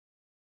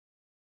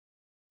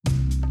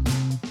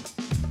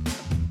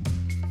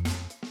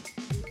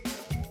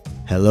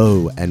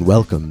Hello and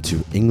welcome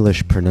to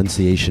English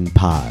Pronunciation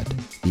Pod,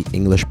 the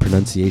English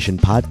pronunciation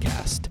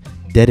podcast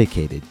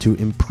dedicated to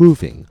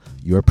improving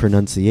your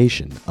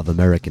pronunciation of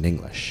American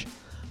English.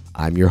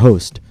 I'm your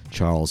host,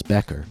 Charles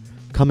Becker,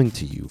 coming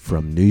to you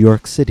from New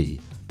York City,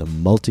 the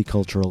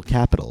multicultural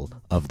capital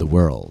of the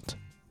world.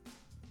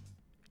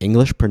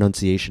 English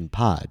Pronunciation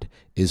Pod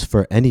is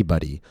for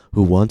anybody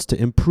who wants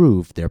to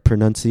improve their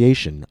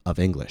pronunciation of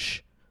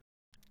English.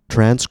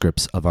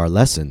 Transcripts of our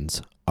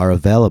lessons are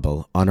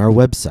available on our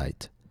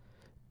website,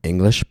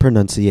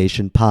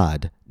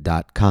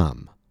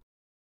 englishpronunciationpod.com.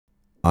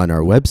 On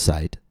our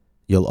website,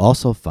 you'll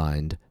also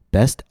find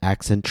Best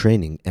Accent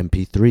Training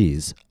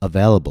MP3s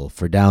available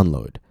for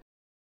download.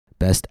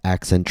 Best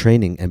Accent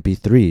Training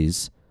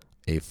MP3s,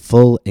 a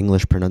full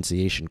English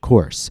pronunciation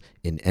course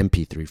in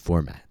MP3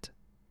 format.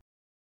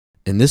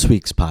 In this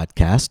week's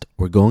podcast,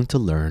 we're going to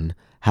learn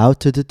how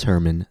to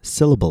determine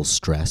syllable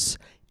stress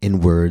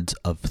in words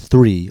of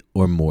 3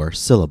 or more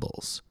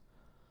syllables.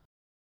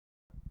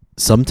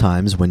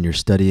 Sometimes when you're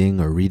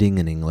studying or reading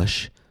in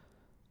English,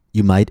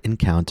 you might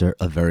encounter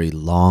a very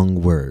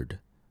long word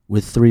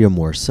with 3 or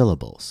more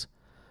syllables,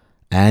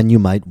 and you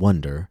might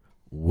wonder,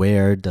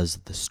 where does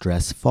the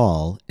stress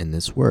fall in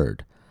this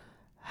word?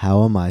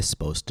 How am I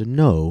supposed to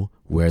know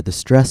where the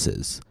stress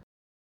is?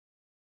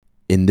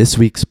 In this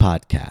week's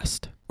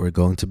podcast, we're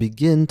going to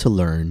begin to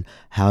learn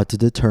how to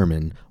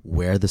determine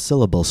where the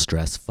syllable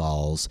stress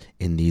falls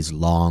in these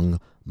long,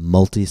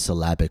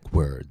 multisyllabic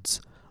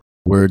words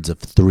of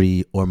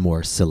 3 or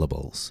more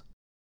syllables.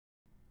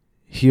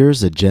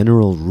 Here's a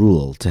general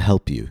rule to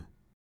help you.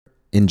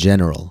 In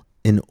general,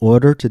 in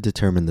order to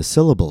determine the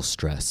syllable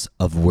stress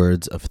of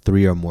words of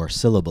 3 or more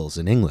syllables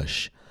in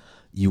English,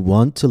 you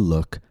want to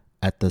look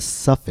at the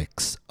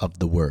suffix of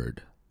the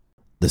word.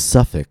 The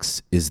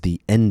suffix is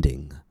the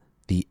ending,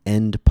 the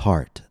end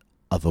part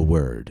of a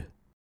word.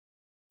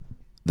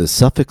 The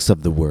suffix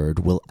of the word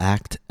will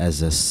act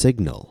as a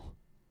signal.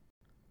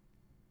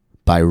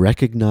 By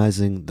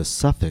recognizing the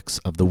suffix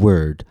of the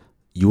word,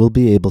 you will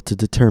be able to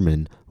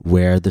determine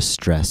where the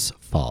stress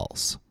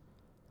falls.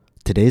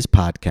 Today's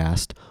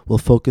podcast will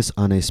focus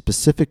on a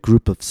specific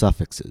group of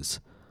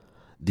suffixes.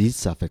 These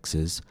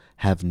suffixes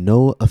have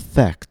no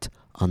effect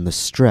on the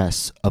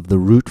stress of the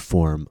root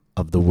form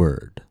of the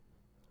word.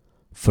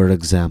 For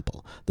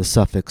example, the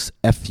suffix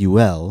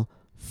ful,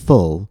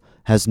 full,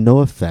 has no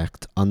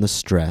effect on the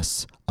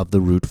stress of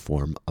the root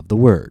form of the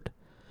word.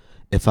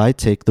 If I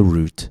take the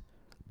root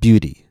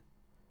beauty,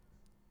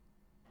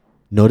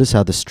 notice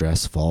how the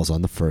stress falls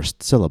on the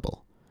first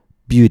syllable.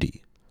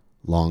 Beauty,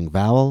 long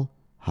vowel,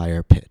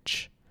 higher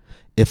pitch.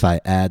 If I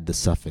add the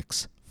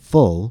suffix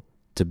full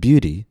to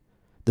beauty,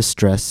 the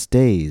stress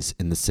stays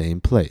in the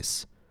same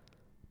place.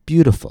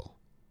 Beautiful,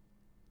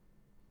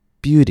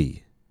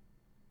 beauty,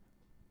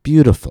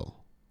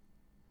 beautiful,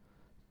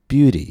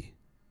 beauty,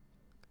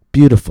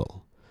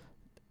 beautiful.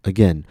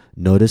 Again,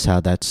 notice how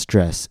that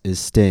stress is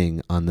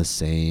staying on the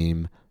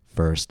same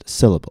first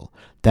syllable.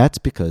 That's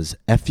because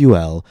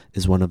ful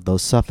is one of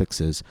those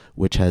suffixes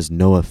which has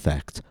no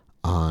effect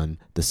on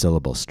the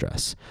syllable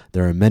stress.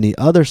 There are many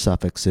other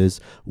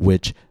suffixes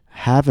which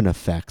have an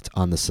effect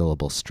on the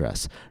syllable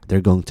stress.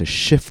 They're going to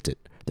shift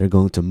it. They're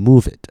going to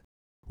move it.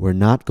 We're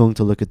not going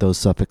to look at those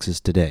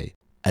suffixes today.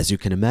 As you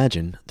can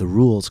imagine, the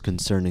rules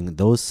concerning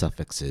those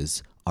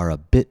suffixes are a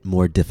bit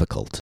more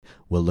difficult.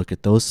 We'll look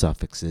at those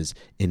suffixes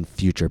in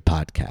future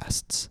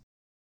podcasts.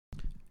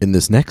 In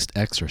this next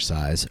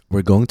exercise,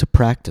 we're going to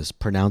practice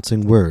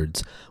pronouncing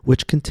words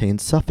which contain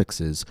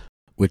suffixes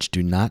which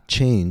do not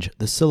change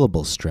the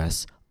syllable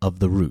stress of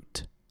the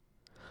root.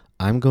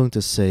 I'm going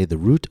to say the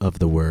root of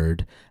the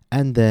word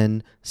and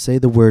then say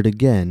the word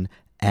again,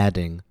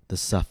 adding the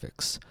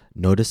suffix.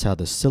 Notice how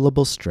the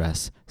syllable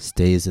stress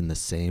stays in the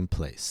same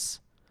place.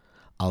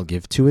 I'll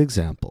give 2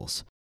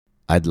 examples.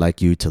 I'd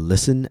like you to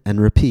listen and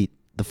repeat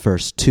the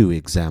first 2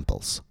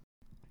 examples.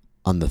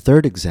 On the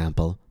third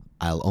example,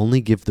 I'll only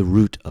give the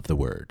root of the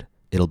word.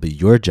 It'll be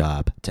your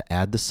job to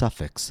add the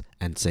suffix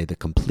and say the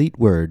complete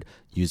word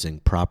using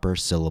proper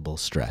syllable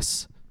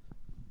stress.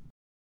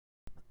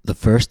 The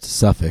first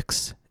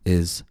suffix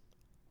is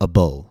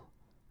able,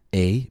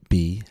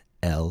 A-B-L-E,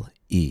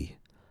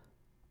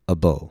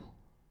 able.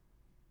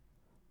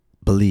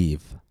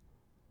 Believe,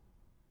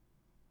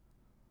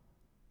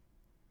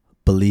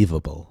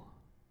 believable.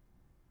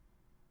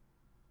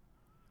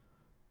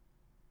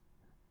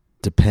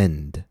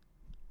 Depend,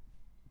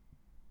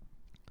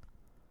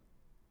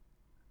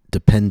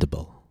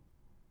 dependable.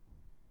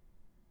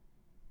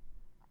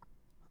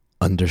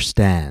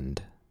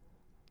 Understand,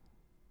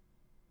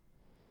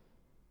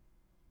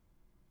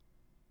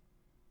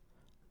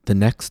 the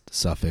next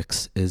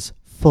suffix is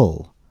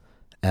full,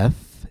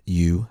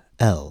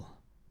 F-U-L.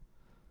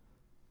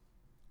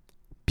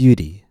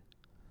 Beauty,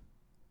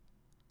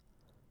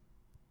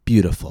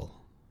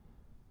 beautiful.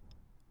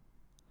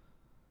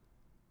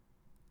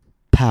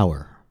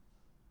 Power,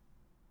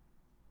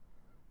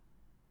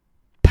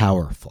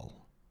 powerful.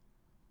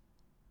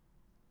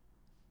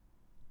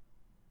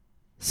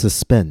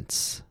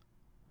 Suspense,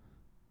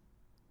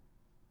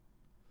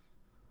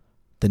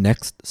 The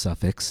next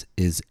suffix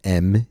is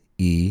ment.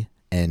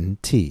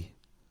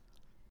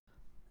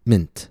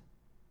 Mint.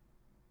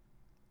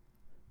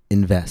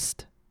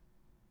 Invest.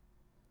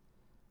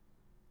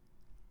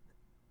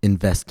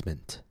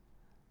 Investment.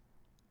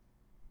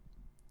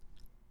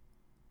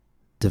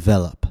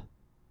 Develop.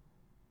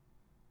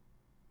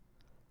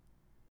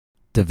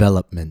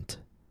 Development.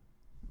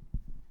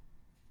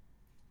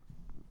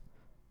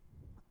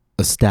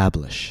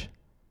 Establish.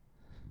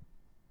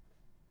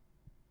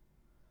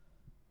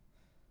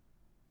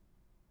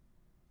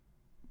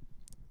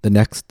 The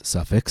next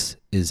suffix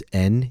is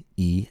ness.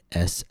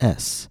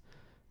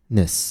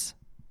 Nis.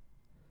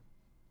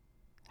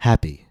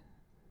 Happy.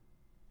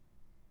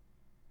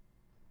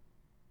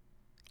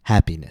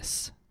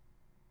 Happiness.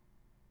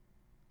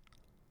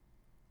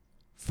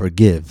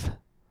 Forgive.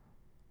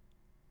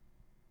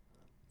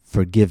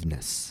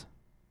 Forgiveness.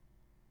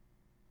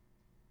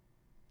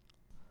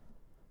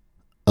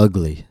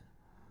 Ugly.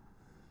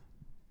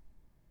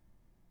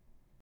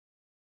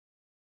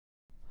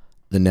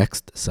 The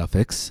next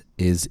suffix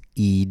is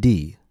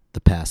ed,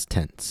 the past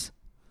tense.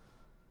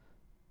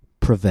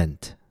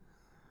 Prevent.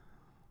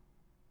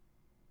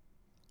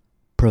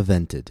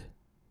 Prevented.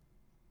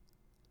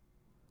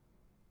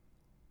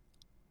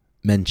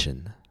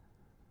 Mention.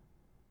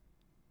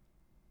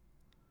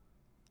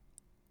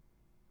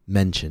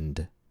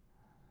 Mentioned.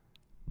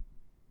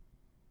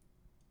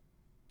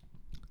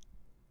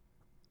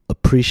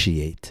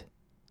 Appreciate.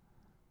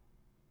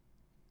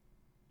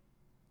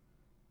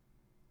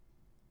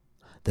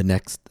 The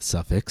next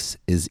suffix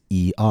is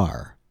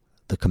er,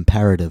 the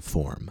comparative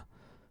form.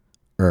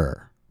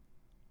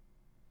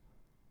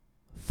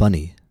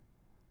 Funny.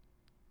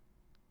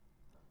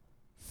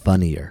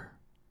 Funnier.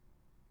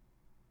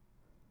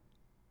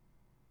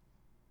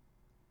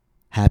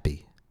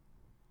 Happy.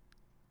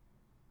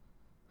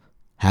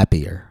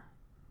 Happier.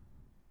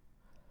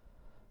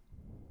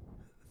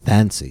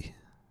 Fancy.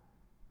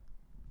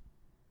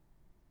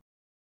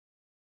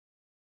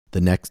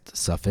 The next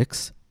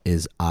suffix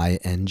is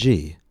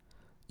ing,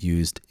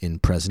 used in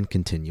present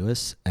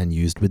continuous and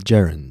used with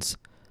gerunds.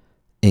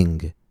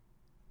 Ing.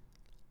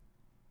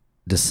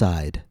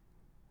 Decide.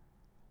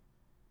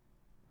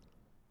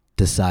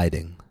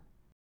 Deciding.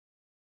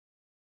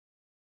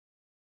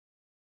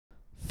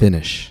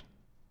 Finish.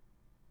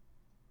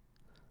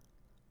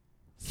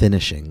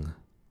 Finishing.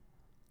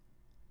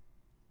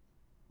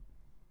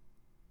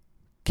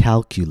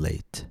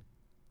 Calculate.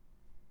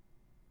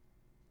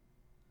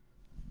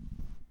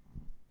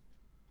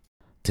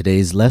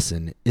 Today's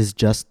lesson is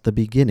just the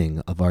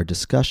beginning of our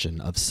discussion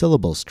of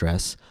syllable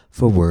stress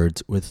for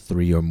words with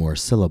 3 or more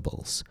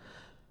syllables.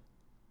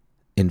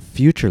 In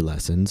future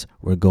lessons,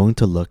 we're going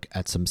to look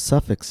at some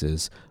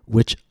suffixes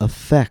which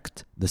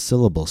affect the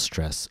syllable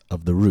stress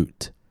of the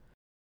root.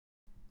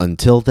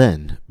 Until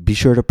then, be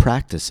sure to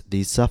practice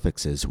these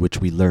suffixes which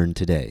we learned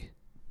today.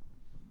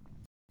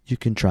 You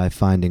can try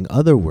finding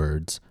other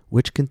words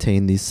which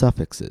contain these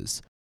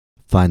suffixes.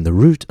 Find the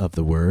root of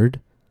the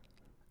word,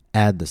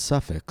 add the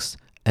suffix,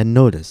 and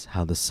notice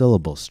how the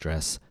syllable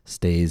stress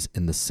stays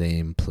in the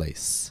same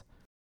place.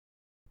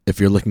 If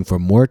you're looking for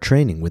more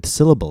training with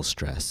syllable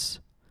stress,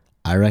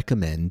 I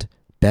recommend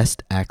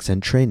Best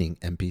Accent Training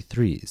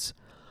MP3s,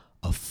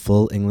 a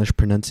full English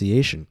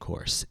pronunciation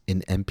course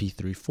in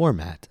MP3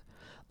 format,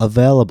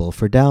 available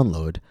for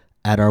download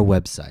at our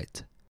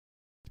website,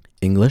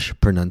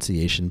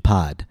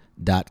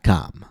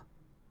 EnglishPronunciationPod.com.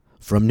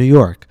 From New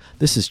York,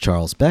 this is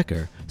Charles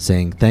Becker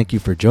saying thank you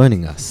for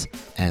joining us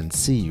and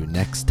see you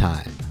next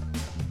time.